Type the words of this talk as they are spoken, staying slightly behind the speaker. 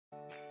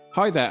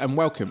Hi there and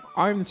welcome,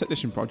 I'm the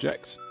Technician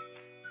Project.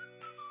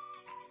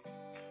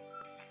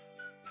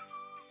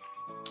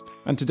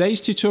 And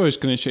today's tutorial is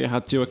going to show you how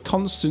to do a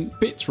constant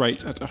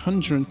bitrate at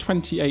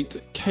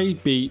 128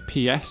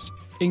 kbps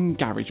in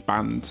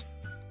GarageBand.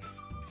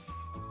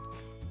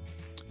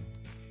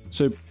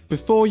 So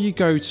before you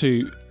go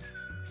to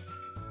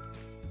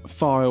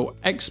File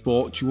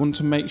Export, you want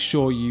to make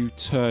sure you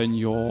turn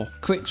your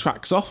click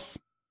tracks off.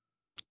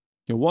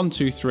 Your 1,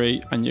 2,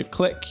 3 and your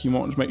click, you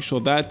want to make sure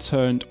they're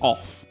turned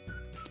off.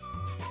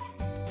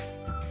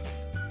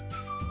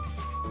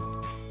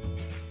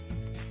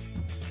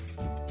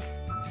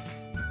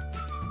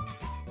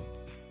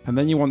 And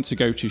then you want to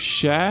go to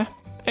Share,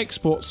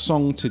 Export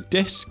Song to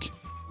Disk.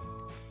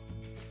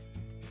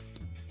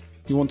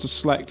 You want to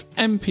select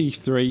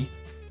MP3.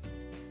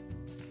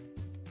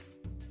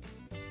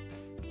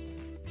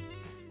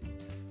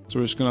 So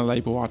we're just going to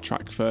label our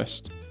track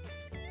first.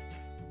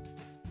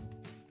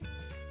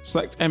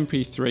 Select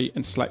MP3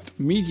 and select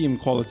medium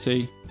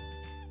quality.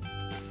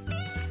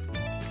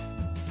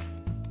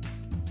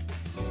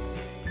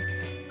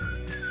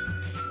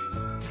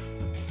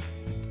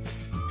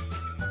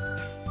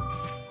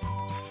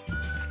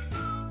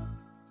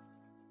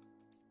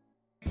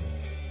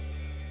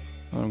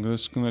 I'm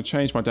just going to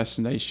change my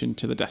destination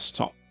to the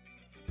desktop.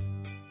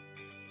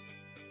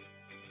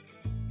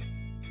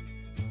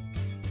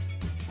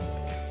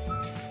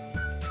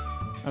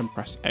 And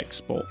press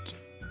export.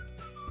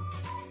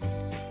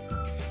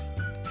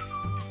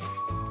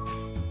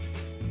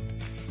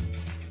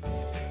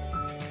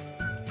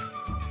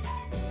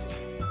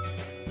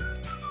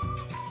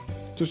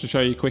 Just to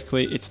show you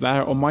quickly, it's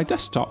there on my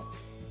desktop.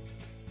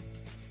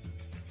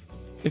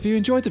 If you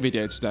enjoyed the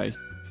video today,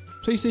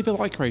 please leave a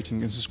like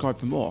rating and subscribe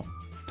for more.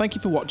 Thank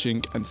you for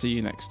watching and see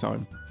you next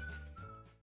time.